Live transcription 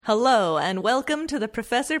Hello, and welcome to the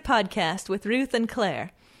Professor Podcast with Ruth and Claire.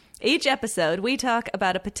 Each episode, we talk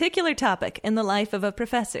about a particular topic in the life of a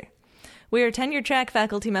professor. We are tenure-track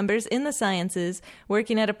faculty members in the sciences,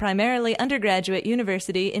 working at a primarily undergraduate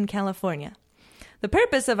university in California. The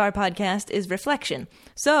purpose of our podcast is reflection,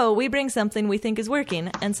 so we bring something we think is working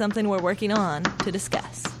and something we're working on to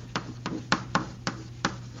discuss.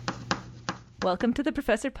 Welcome to the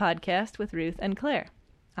Professor Podcast with Ruth and Claire.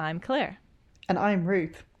 I'm Claire. And I'm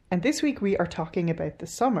Ruth. And this week we are talking about the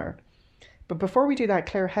summer. But before we do that,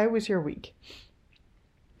 Claire, how was your week?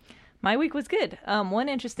 My week was good. One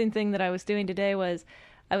interesting thing that I was doing today was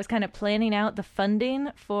I was kind of planning out the funding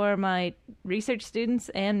for my research students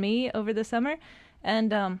and me over the summer.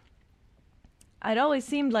 And I'd always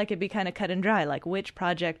seemed like it'd be kind of cut and dry, like which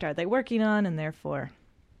project are they working on, and therefore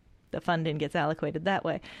the funding gets allocated that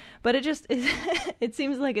way. But it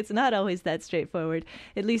seems like it's not always that straightforward.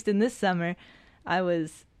 At least in this summer, I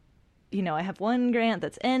have one grant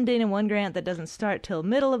that's ending and one grant that doesn't start till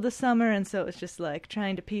middle of the summer, and so it's just like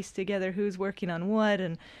trying to piece together who's working on what,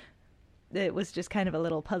 and it was just kind of a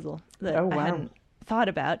little puzzle that I hadn't thought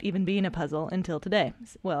about even being a puzzle until today.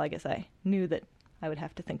 Well, I guess I knew that I would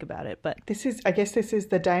have to think about it, but this is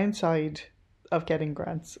the downside of getting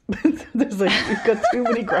grants. There's like, we've got too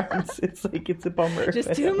many grants. It's like, it's a bummer.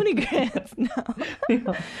 Just too many grants. No.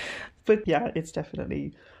 Yeah. But yeah, it's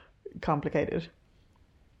definitely complicated.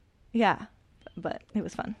 Yeah, but it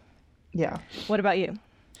was fun. Yeah. What about you?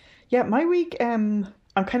 Yeah, my week, I'm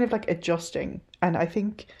kind of like adjusting. And I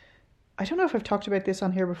don't know if I've talked about this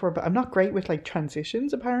on here before, but I'm not great with like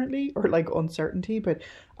transitions apparently, or like uncertainty. But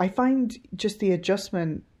I find just the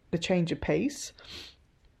adjustment, the change of pace.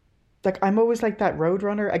 Like I'm always like that road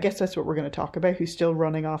runner. I guess that's what we're going to talk about, who's still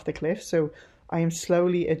running off the cliff. So I am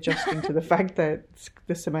slowly adjusting to the fact that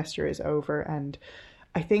the semester is over. And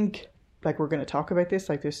I think, like, we're going to talk about this,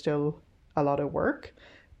 like there's still a lot of work,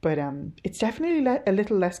 but it's definitely a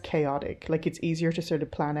little less chaotic. Like it's easier to sort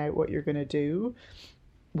of plan out what you're going to do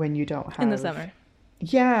when you don't have... In the summer.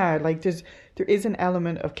 Yeah, like there is an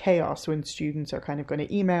element of chaos when students are kind of going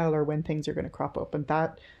to email or when things are going to crop up, and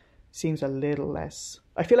that seems a little less...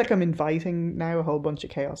 I feel like I'm inviting now a whole bunch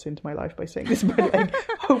of chaos into my life by saying this, but like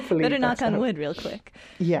hopefully... Better knock on wood real quick.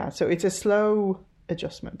 Yeah, so it's a slow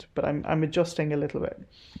adjustment, but I'm adjusting a little bit.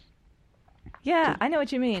 Yeah, I know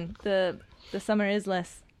what you mean. The summer is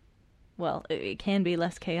less, well, it can be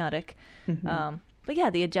less chaotic. Mm-hmm. But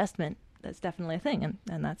yeah, the adjustment, that's definitely a thing.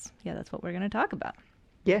 And that's what we're going to talk about.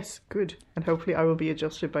 Yes, good. And hopefully I will be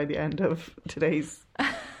adjusted by the end of today's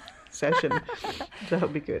session. That'll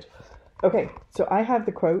be good. Okay, so I have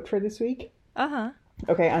the quote for this week. Uh-huh.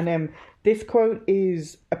 Okay, and this quote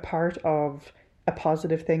is a part of a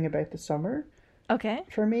positive thing about the summer. Okay.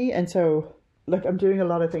 For me. And so... like I'm doing a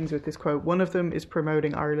lot of things with this quote. One of them is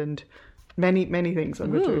promoting Ireland. Many things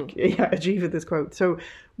I'm going to achieve with this quote. So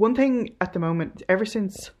one thing at the moment, ever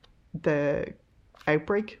since the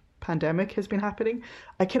pandemic has been happening,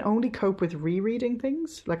 I can only cope with rereading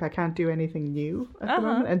things. Like I can't do anything new at the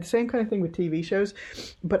moment. And the same kind of thing with TV shows.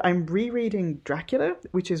 But I'm rereading Dracula,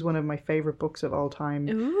 which is one of my favorite books of all time.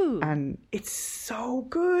 Ooh. And it's so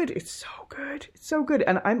good. It's so good. It's so good.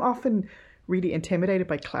 And I'm often really intimidated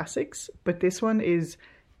by classics, but this one is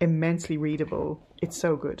immensely readable. It's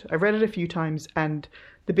so good. I've read it a few times, and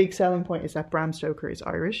the big selling point is that Bram Stoker is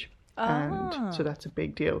Irish. And so that's a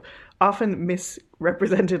big deal. Often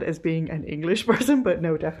misrepresented as being an English person, but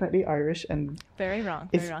no, definitely Irish. And very wrong.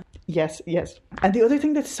 Yes. And the other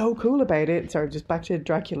thing that's so cool about it, sorry, just back to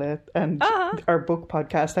Dracula and our book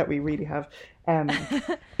podcast that we really have.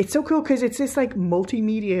 It's so cool because it's this like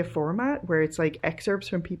multimedia format where it's like excerpts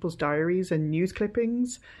from people's diaries and news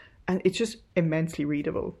clippings. And it's just immensely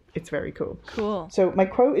readable. It's very cool. Cool. So my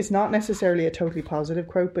quote is not necessarily a totally positive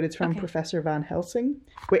quote, but it's from Professor Van Helsing.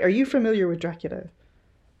 Wait, are you familiar with Dracula?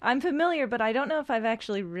 I'm familiar, but I don't know if I've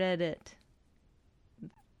actually read it.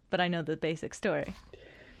 But I know the basic story.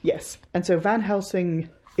 Yes. And so Van Helsing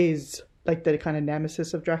is like the kind of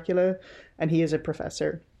nemesis of Dracula, and he is a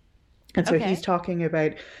professor. And so he's talking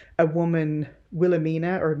about a woman,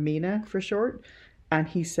 Wilhelmina, or Mina for short, and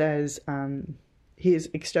he says... he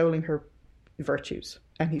is extolling her virtues.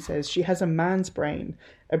 And he says, she has a man's brain,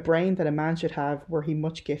 a brain that a man should have were he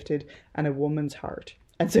much gifted, and a woman's heart.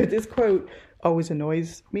 And so this quote always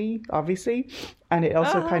annoys me, obviously. And it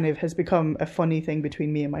also kind of has become a funny thing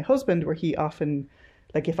between me and my husband, where he often,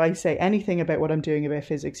 like if I say anything about what I'm doing about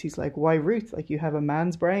physics, he's like, why Ruth? Like you have a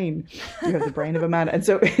man's brain. You have the brain of a man. And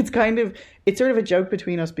so it's sort of a joke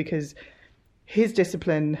between us because his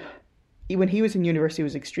discipline... when he was in university,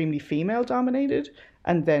 was extremely female dominated,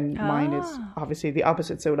 and then mine is obviously the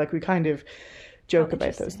opposite. So like we kind of joke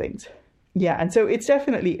about those things. Yeah, and so it's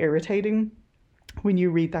definitely irritating when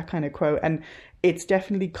you read that kind of quote, and it's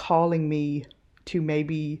definitely calling me to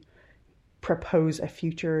maybe propose a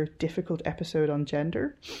future difficult episode on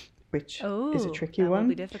gender, which is a tricky one. That will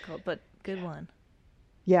be difficult, but good one.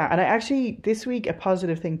 Yeah, and I actually, this week, a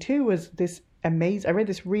positive thing too was this amazing, I read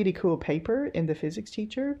this really cool paper in The Physics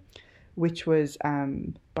Teacher, which was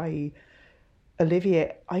by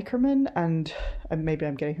Olivia Eicherman and maybe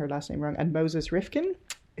I'm getting her last name wrong, and Moses Rifkin,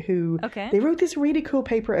 who they wrote this really cool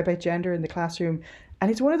paper about gender in the classroom. And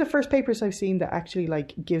it's one of the first papers I've seen that actually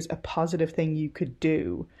like gives a positive thing you could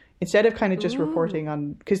do instead of kind of just reporting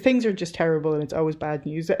on, because things are just terrible and it's always bad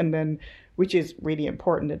news, and then, which is really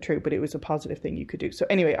important and true, but it was a positive thing you could do. So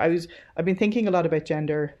anyway, I've been thinking a lot about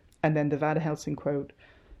gender, and then the Van Helsing quote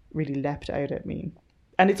really leapt out at me.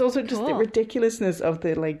 And it's also just the ridiculousness of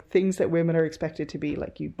the like things that women are expected to be.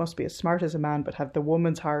 Like, you must be as smart as a man, but have the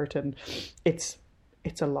woman's heart, and it's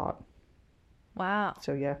a lot. Wow.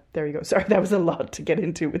 So yeah, there you go. Sorry, that was a lot to get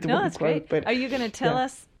into with the one quote. Great. But are you going to tell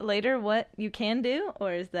us later what you can do,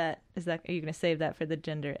 or is that are you going to save that for the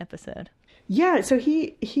gender episode? Yeah, so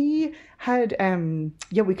he had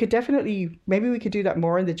we could definitely, maybe we could do that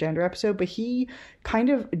more in the gender episode, but he kind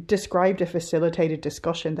of described a facilitated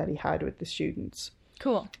discussion that he had with the students.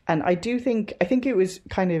 Cool. And I think it was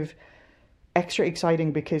kind of extra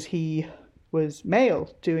exciting because he was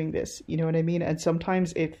male doing this, you know what I mean? And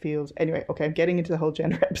sometimes it feels, anyway, okay, I'm getting into the whole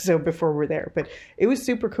gender episode before we're there, but it was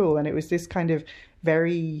super cool. And it was this kind of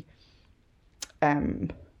very,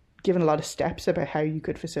 given a lot of steps about how you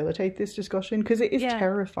could facilitate this discussion, because it is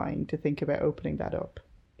terrifying to think about opening that up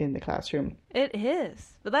in the classroom. It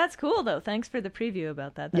is. But that's cool, though. Thanks for the preview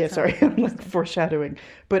about that. Yeah, sorry, I'm like foreshadowing.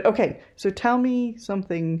 But okay, so tell me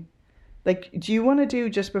something, like, do you want to do,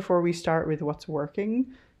 just before we start with what's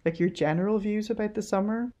working, like your general views about the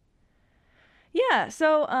summer? Yeah,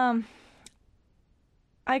 so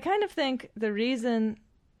I kind of think the reason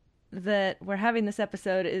that we're having this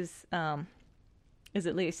episode is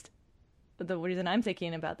at least the reason I'm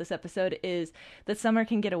thinking about this episode is that summer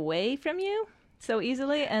can get away from you so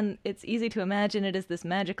easily, and it's easy to imagine it as this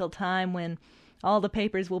magical time when all the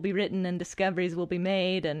papers will be written and discoveries will be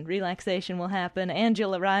made and relaxation will happen, and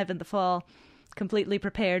you'll arrive in the fall completely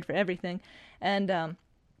prepared for everything. And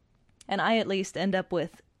I at least end up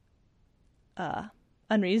with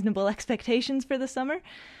unreasonable expectations for the summer.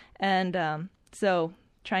 And so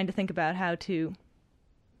trying to think about how to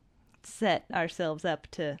set ourselves up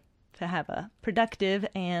to have a productive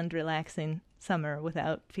and relaxing summer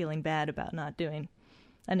without feeling bad about not doing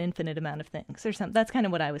an infinite amount of things or something. That's kind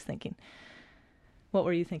of what I was thinking. What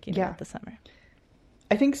were you thinking about the summer?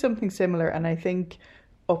 I think something similar. And I think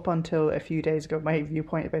up until a few days ago, my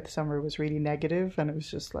viewpoint about the summer was really negative, and it was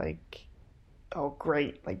just like, oh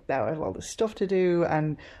great, like now I have all this stuff to do.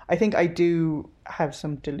 And I think I do have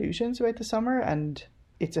some delusions about the summer, and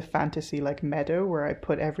it's a fantasy like meadow where I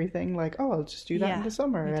put everything like, oh, I'll just do that in the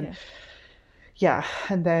summer. And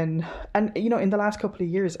and then, and you know, in the last couple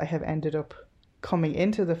of years I have ended up coming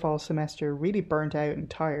into the fall semester really burnt out and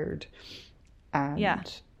tired.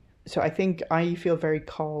 And so I think I feel very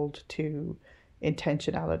called to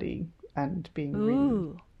intentionality and being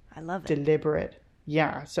really I love it. Deliberate.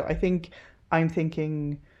 Yeah. So I think I'm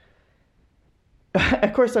thinking,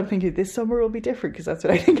 of course I'm thinking this summer will be different because that's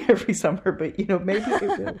what I think every summer, but you know, maybe it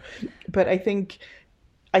will. But I think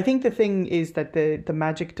the thing is that the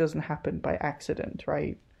magic doesn't happen by accident,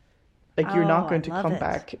 right? Like you're not going to come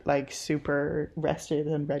back like super rested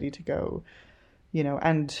and ready to go, you know.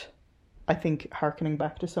 And I think hearkening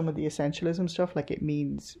back to some of the essentialism stuff, like it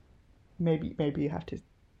means maybe you have to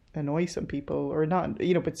annoy some people or not,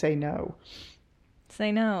 you know, but say no.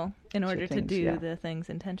 Say no in order to do the things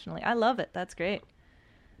intentionally. I love it. That's great.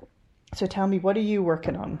 So tell me, what are you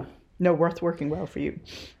working on? No, what's working well for you?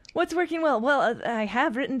 What's working well? Well, I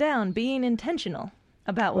have written down being intentional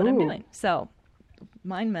about what I'm doing. So,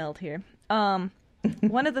 mind meld here.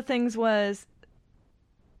 One of the things was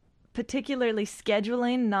particularly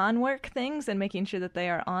scheduling non-work things and making sure that they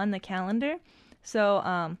are on the calendar.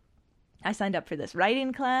 So, I signed up for this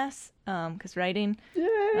writing class because writing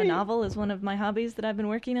a novel is one of my hobbies that I've been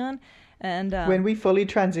working on. And when we fully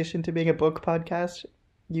transition to being a book podcast,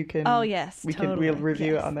 you can. Oh yes, we'll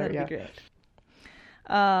review it on there. That'd be great.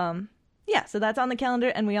 So that's on the calendar,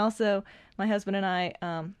 and we also, my husband and I,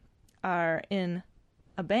 are in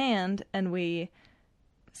a band, and we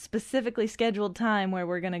specifically scheduled time where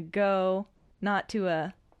we're gonna go not to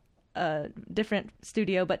a different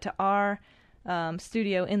studio, but to our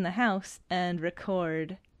studio in the house and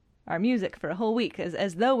record our music for a whole week,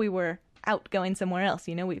 as though we were out going somewhere else.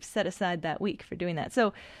 You know, we've set aside that week for doing that.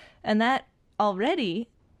 So, and that already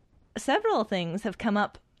several things have come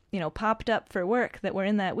up, popped up for work that were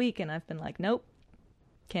in that week, and I've been like, nope,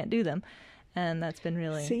 can't do them. And that's been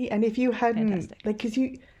really and if you hadn't, fantastic. like, because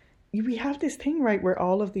we have this thing, right, where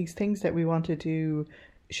all of these things that we want to do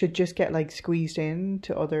should just get, like, squeezed in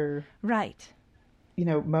to other, right,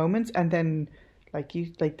 moments, and then,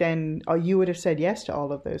 you would have said yes to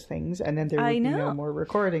all of those things, and then there would be no more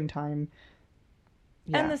recording time.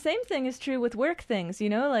 Yeah. And the same thing is true with work things,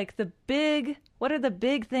 like what are the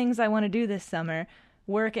big things I want to do this summer,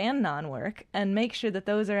 work and non-work, and make sure that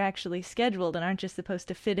those are actually scheduled and aren't just supposed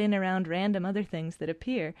to fit in around random other things that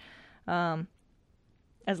appear.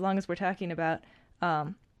 As long as we're talking about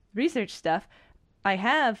research stuff, I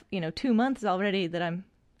have, 2 months already that I'm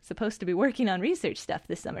supposed to be working on research stuff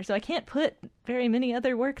this summer, so I can't put very many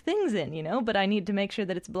other work things in, but I need to make sure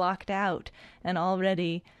that it's blocked out and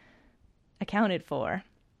already accounted for,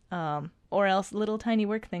 or else little tiny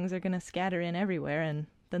work things are going to scatter in everywhere, and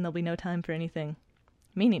then there'll be no time for anything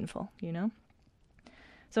meaningful,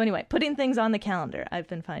 So anyway, putting things on the calendar I've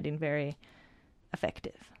been finding very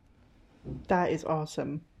effective. That is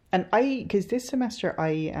awesome. And because this semester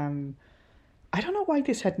I don't know why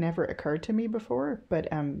this had never occurred to me before, but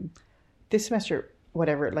this semester,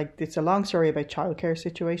 whatever, like, it's a long story about childcare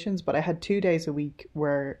situations, but I had 2 days a week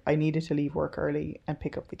where I needed to leave work early and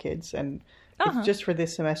pick up the kids, and it's just for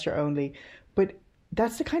this semester only. But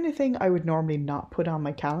that's the kind of thing I would normally not put on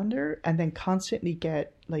my calendar, and then constantly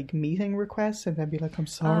get, like, meeting requests, and then be like, I'm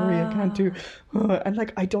sorry, I can't do, and,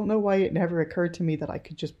 like, I don't know why it never occurred to me that I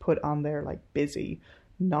could just put on there, like, busy,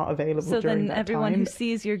 not available during that time. So then everyone who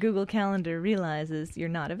sees your Google Calendar realizes you're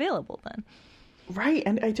not available then. Right,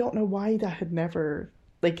 and I don't know why that had never,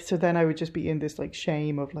 like, so then I would just be in this, like,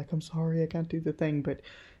 shame of, like, I'm sorry, I can't do the thing, but,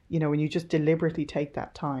 when you just deliberately take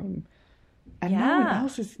that time, and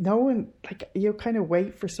no one, like, you kind of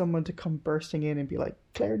wait for someone to come bursting in and be like,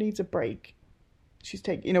 Claire needs a break. She's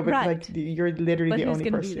taking, but, right. Like, you're literally the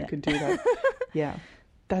only person who can do that. Yeah,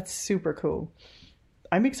 that's super cool.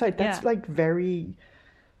 I'm excited. That's, like,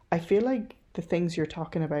 I feel like the things you're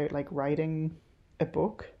talking about, like writing a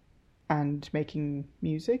book and making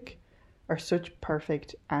music, are such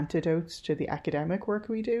perfect antidotes to the academic work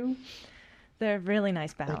we do. They're a really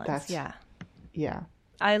nice balance. Like yeah.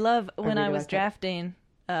 I love when I was drafting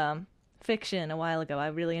fiction a while ago. I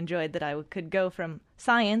really enjoyed that I could go from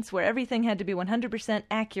science, where everything had to be 100%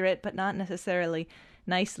 accurate, but not necessarily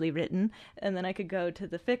nicely written, and then I could go to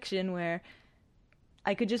the fiction where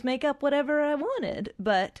I could just make up whatever I wanted,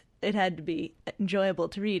 but it had to be enjoyable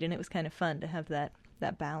to read, and it was kind of fun to have that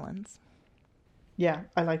balance. Yeah,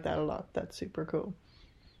 I like that a lot. That's super cool.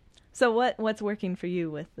 So what's working for you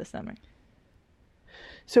with the summer?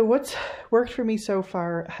 So what's worked for me so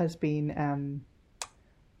far has been,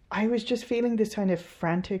 I was just feeling this kind of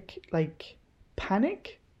frantic, like,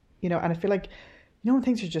 panic, and I feel like, when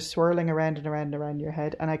things are just swirling around and around and around your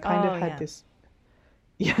head, and I kind of had this,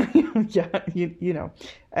 I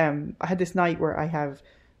had this night where I have,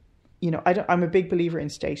 I'm a big believer in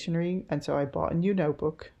stationery, and so I bought a new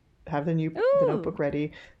notebook, have the notebook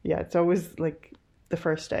ready. Yeah, it's always, like, the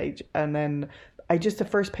first stage, and then the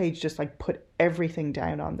first page, just, like, put everything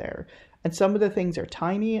down on there, and some of the things are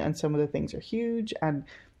tiny and some of the things are huge, and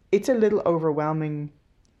it's a little overwhelming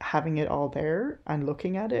having it all there and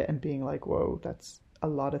looking at it and being like, whoa, that's a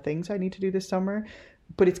lot of things I need to do this summer.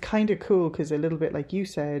 But it's kind of cool because, a little bit like you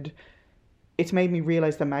said, it's made me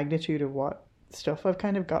realize the magnitude of what stuff I've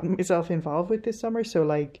kind of gotten myself involved with this summer. So,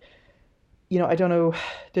 like, I don't know,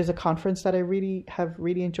 there's a conference that I have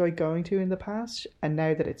really enjoyed going to in the past, and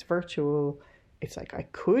now that it's virtual, it's like I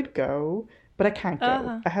could go, but I can't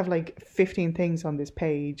go. I have, like, 15 things on this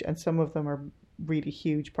page, and some of them are really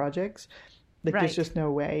huge projects. Like, There's just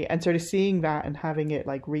no way. And sort of seeing that and having it,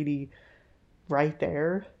 like, really right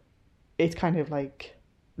there, it's kind of like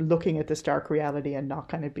looking at the stark reality and not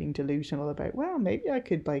kind of being delusional about, well, maybe I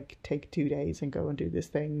could, like, take 2 days and go and do this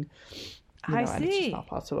thing. I see. And it's just not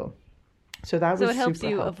possible. So that was super helpful. So it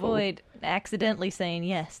helps you avoid accidentally saying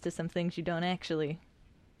yes to some things you don't actually,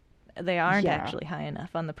 they aren't actually high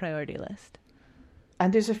enough on the priority list.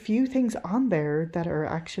 And there's a few things on there that are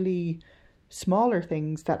actually smaller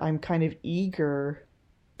things that I'm kind of eager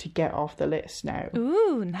to get off the list now.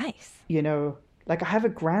 Ooh, nice. Like, I have a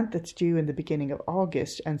grant that's due in the beginning of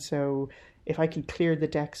August, and so if I can clear the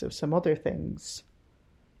decks of some other things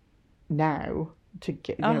now to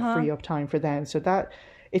get free up time for them, so that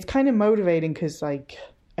it's kind of motivating, because, like,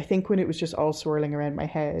 I think when it was just all swirling around my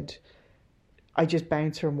head, I just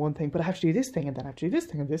bounce from one thing, but I have to do this thing, and then I have to do this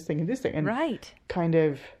thing, and this thing, and this thing, and right. Kind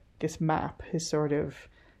of this map has sort of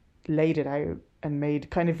laid it out and made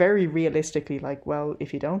kind of very realistically like, well,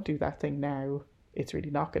 if you don't do that thing now, it's really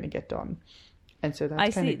not going to get done. And so that's I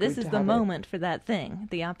kind see. of This good is to the have moment for that thing,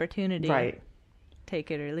 the opportunity. Right. Take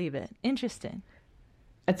it or leave it. Interesting.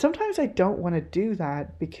 And sometimes I don't want to do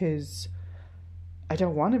that because I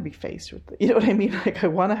don't want to be faced with it. You know what I mean? Like I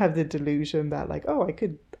want to have the delusion that like, oh, I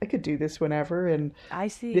could do this whenever. And I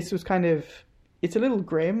see. This was kind of, it's a little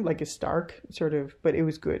grim, like a stark sort of, but it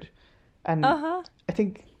was good. And I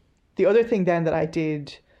think the other thing then that I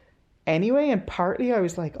did anyway, and partly I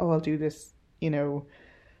was like, oh, I'll do this,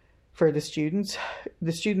 for the students.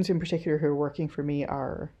 The students in particular who are working for me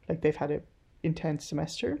are like, they've had an intense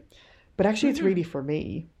semester. But actually it's really for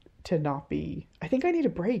me to not be, I think I need a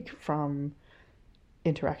break from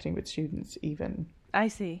interacting with students even. I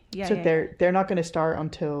see. Yeah. So they're not going to start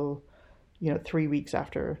until, 3 weeks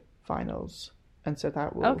after finals. And so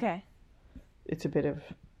that will, it's a bit of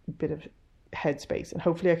headspace, and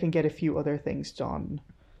hopefully I can get a few other things done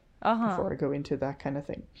before I go into that kind of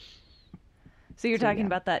thing. So you're talking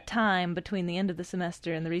about that time between the end of the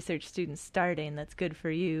semester and the research students starting that's good for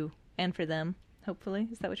you and for them, hopefully.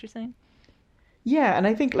 Is that what you're saying? Yeah, and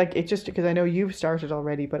I think like it's just because I know you've started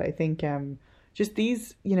already, but I think just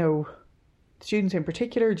these, students in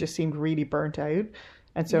particular just seemed really burnt out.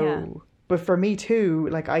 And so, but for me too,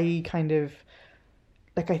 like I kind of,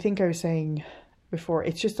 like I think I was saying before,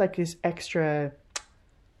 it's just like this extra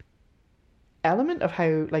element of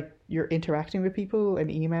how like you're interacting with people and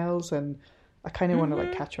emails, and I kind of want to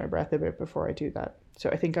like catch my breath a bit before I do that. So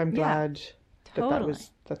I think I'm glad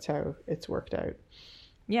that's how it's worked out.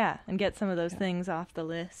 Yeah, and get some of those things off the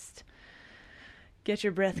list. Get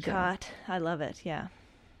your breath caught. I love it. Yeah.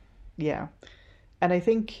 Yeah. And I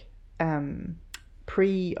think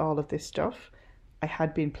pre all of this stuff, I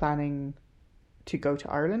had been planning to go to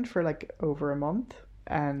Ireland for like over a month.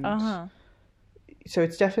 And so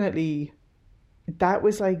it's definitely, that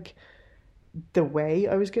was like the way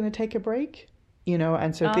I was going to take a break,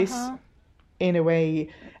 and so this in a way,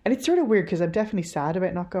 and it's sort of weird because I'm definitely sad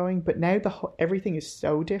about not going, but now everything is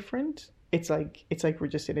so different. It's like we're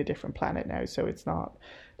just in a different planet now. So it's not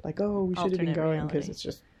like, oh, we should have been going, because it's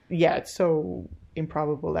just, it's so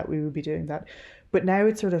improbable that we would be doing that. But now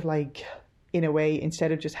it's sort of like, in a way,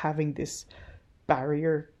 instead of just having this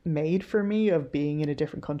barrier made for me of being in a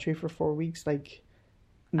different country for 4 weeks, like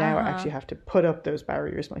now I actually have to put up those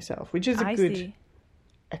barriers myself, which is a good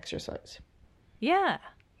exercise. Yeah.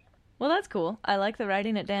 Well, that's cool. I like the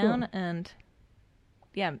writing it down and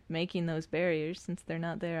making those barriers since they're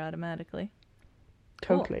not there automatically.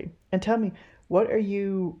 Totally. Cool. And tell me, what are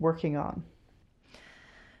you working on?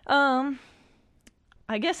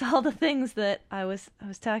 I guess all the things that I was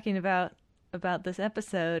talking about this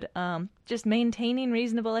episode, just maintaining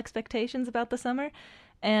reasonable expectations about the summer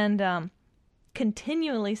and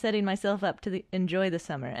continually setting myself up to enjoy the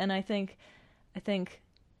summer. And I think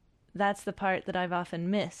that's the part that I've often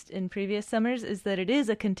missed in previous summers, is that it is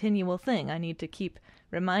a continual thing. I need to keep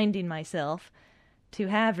reminding myself to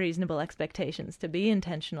have reasonable expectations, to be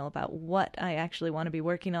intentional about what I actually want to be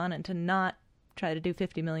working on, and to not try to do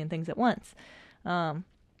 50 million things at once.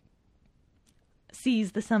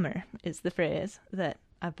 Seize the summer is the phrase that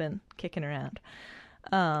I've been kicking around.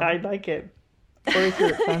 I like it. Or if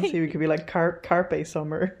you're fancy, we could be like carpe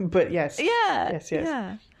summer. But yes. Yeah. Yes.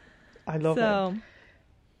 Yeah. I love it.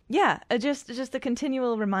 Yeah, just a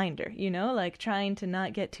continual reminder, like trying to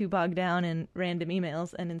not get too bogged down in random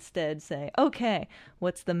emails and instead say, okay,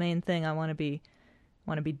 what's the main thing I want to be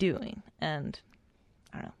doing? And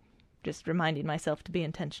I don't know, just reminding myself to be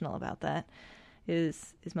intentional about that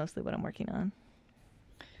is mostly what I'm working on.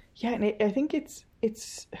 Yeah, and I think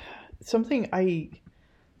it's something I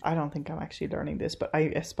don't think I'm actually learning this, but I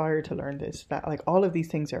aspire to learn this, that like all of these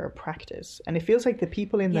things are a practice, and it feels like the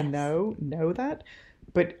people in the know that.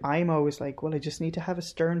 But I'm always like, well, I just need to have a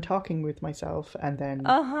stern talking with myself, and then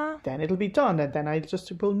it'll be done, and then I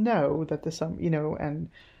just will know that and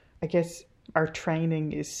I guess our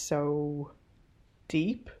training is so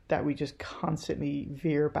deep that we just constantly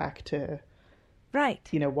veer back to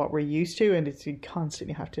what we're used to, and it's, you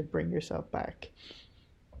constantly have to bring yourself back.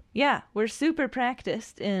 Yeah, we're super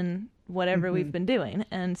practiced in whatever we've been doing,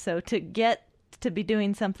 and so to get to be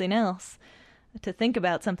doing something else, to think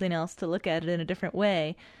about something else, to look at it in a different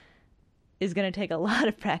way, is going to take a lot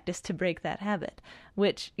of practice to break that habit.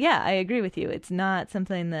 Which, I agree with you. It's not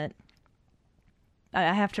something that I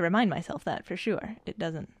have to remind myself that for sure.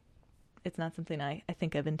 It's not something I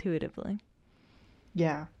think of intuitively.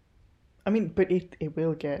 Yeah. I mean, but it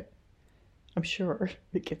will get, I'm sure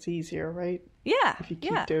it gets easier, right? Yeah. If you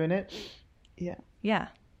keep doing it. Yeah. Yeah.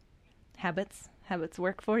 Habits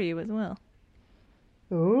work for you as well.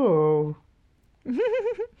 Oh.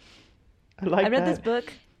 I read this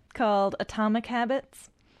book called Atomic Habits,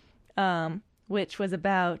 which was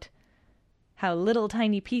about how little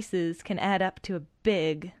tiny pieces can add up to a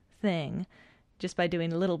big thing just by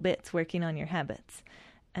doing little bits working on your habits.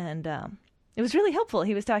 And it was really helpful.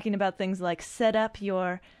 He was talking about things like set up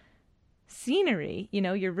your scenery,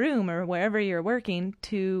 your room or wherever you're working,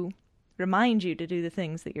 to remind you to do the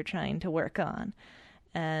things that you're trying to work on.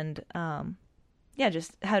 And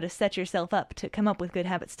just how to set yourself up to come up with good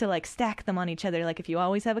habits, to like stack them on each other. Like if you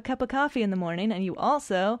always have a cup of coffee in the morning and you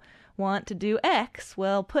also want to do X,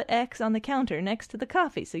 well, put X on the counter next to the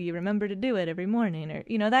coffee so you remember to do it every morning,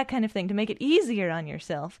 or, that kind of thing, to make it easier on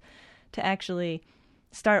yourself to actually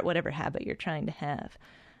start whatever habit you're trying to have.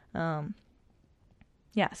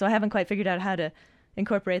 So I haven't quite figured out how to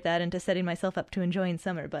incorporate that into setting myself up to enjoying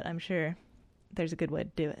summer, but I'm sure there's a good way to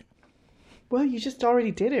do it. Well, you just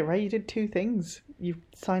already did it, right? You did 2 things. You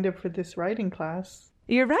signed up for this writing class.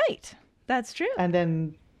 You're right. That's true. And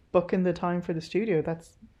then booking the time for the studio.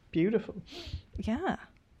 That's beautiful. Yeah.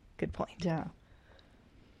 Good point. Yeah.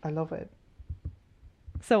 I love it.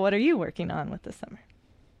 So what are you working on with this summer?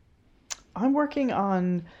 I'm working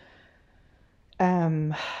on,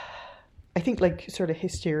 I think like sort of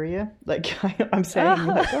hysteria. Like I'm saying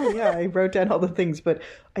like, oh yeah, I wrote down all the things, but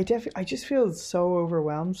I just feel so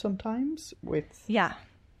overwhelmed sometimes with,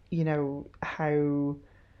 how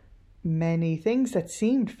many things that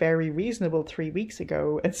seemed very reasonable 3 weeks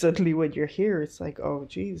ago, and suddenly when you're here, it's like, oh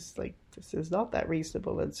geez, like this is not that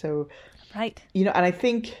reasonable. And so, right. And I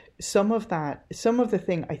think some of the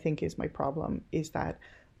thing I think is my problem is that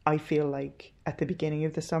I feel like at the beginning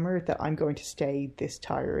of the summer that I'm going to stay this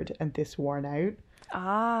tired and this worn out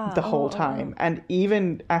the whole time. And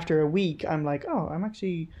even after a week, I'm like, oh, I'm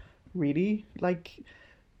actually really like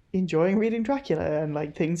enjoying reading Dracula, and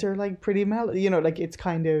like things are like pretty mellow, like it's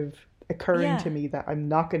kind of occurring to me that I'm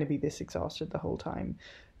not going to be this exhausted the whole time.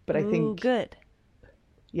 But I think good.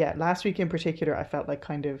 Yeah, last week in particular, I felt like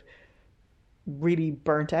kind of really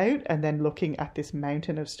burnt out, and then looking at this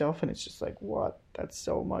mountain of stuff, and it's just like, what? That's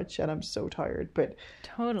so much, and I'm so tired. But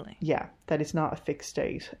totally, yeah, that is not a fixed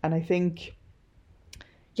state. And I think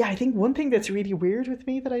one thing that's really weird with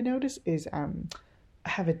me that I notice is I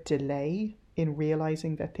have a delay in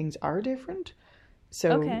realizing that things are different.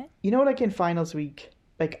 So like in finals week,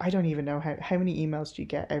 like I don't even know how many emails do you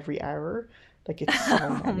get every hour? Like it's so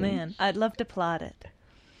many. Oh man, I'd love to plot it.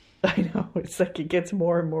 I know, it's like it gets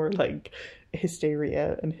more and more like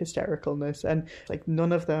hysteria and hystericalness, and like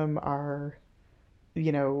none of them are,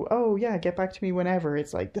 oh yeah, get back to me whenever.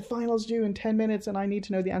 It's like the final's due in 10 minutes and I need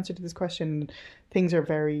to know the answer to this question. Things are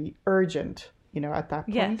very urgent, at that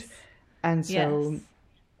point. Yes. And so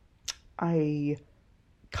I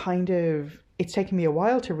kind of, it's taken me a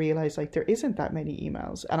while to realize like there isn't that many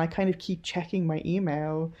emails, and I kind of keep checking my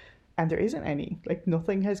email and there isn't any, like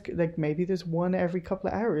nothing has, like maybe there's one every couple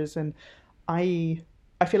of hours, and I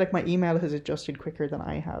feel like my email has adjusted quicker than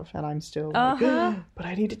I have, and I'm still like, but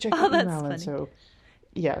I need to check the email. And so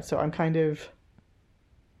so I'm kind of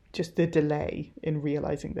just the delay in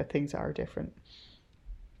realizing that things are different.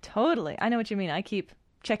 Totally. I know what you mean. I keep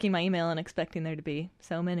checking my email and expecting there to be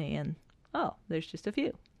so many, and there's just a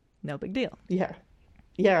few. No big deal. Yeah,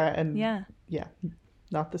 and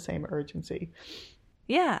not the same urgency.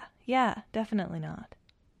 Yeah, definitely not.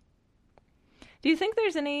 Do you think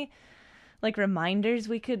there's any like reminders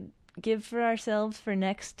we could give for ourselves for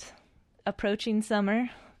next approaching summer?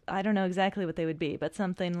 I don't know exactly what they would be, but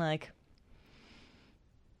something like,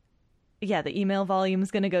 the email volume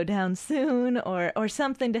is going to go down soon, or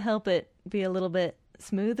something to help it be a little bit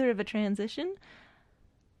smoother of a transition.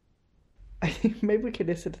 I think maybe we could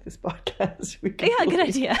listen to this podcast. Good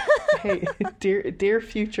idea. Hey, dear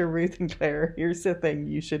future Ruth and Claire, here's the thing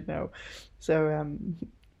you should know. So,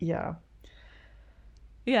 yeah.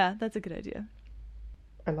 Yeah, that's a good idea.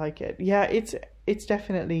 I like it. Yeah, it's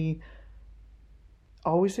definitely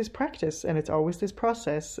always this practice, and it's always this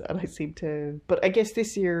process, and but I guess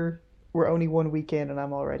this year we're only 1 week in, and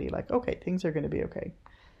I'm already like, okay, things are going to be okay.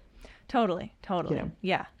 Totally.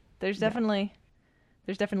 Yeah, there's definitely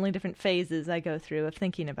different phases I go through of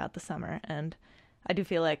thinking about the summer, and I do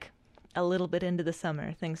feel like a little bit into the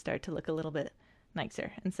summer things start to look a little bit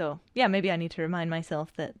nicer, and so maybe I need to remind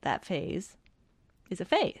myself that phase is a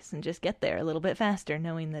phase, and just get there a little bit faster,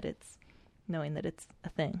 knowing that it's a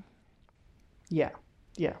thing. Yeah.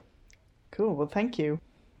 Cool. Well, thank you.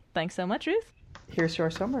 Thanks so much, Ruth. Here's to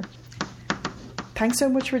our summer. Thanks so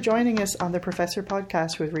much for joining us on the Professor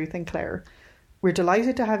Podcast with Ruth and Claire. We're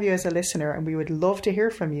delighted to have you as a listener, and we would love to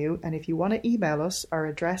hear from you. And if you want to email us, our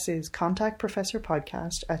address is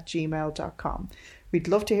contactprofessorpodcast@gmail.com. We'd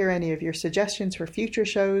love to hear any of your suggestions for future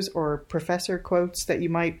shows or professor quotes that you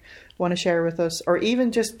might want to share with us, or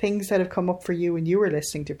even just things that have come up for you when you were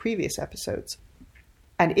listening to previous episodes.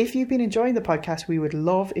 And if you've been enjoying the podcast, we would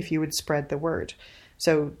love if you would spread the word.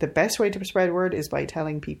 So the best way to spread word is by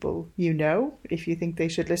telling people you know if you think they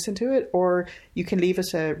should listen to it, or you can leave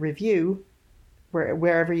us a review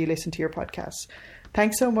wherever you listen to your podcasts.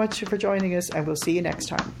 Thanks so much for joining us, and we'll see you next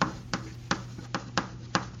time.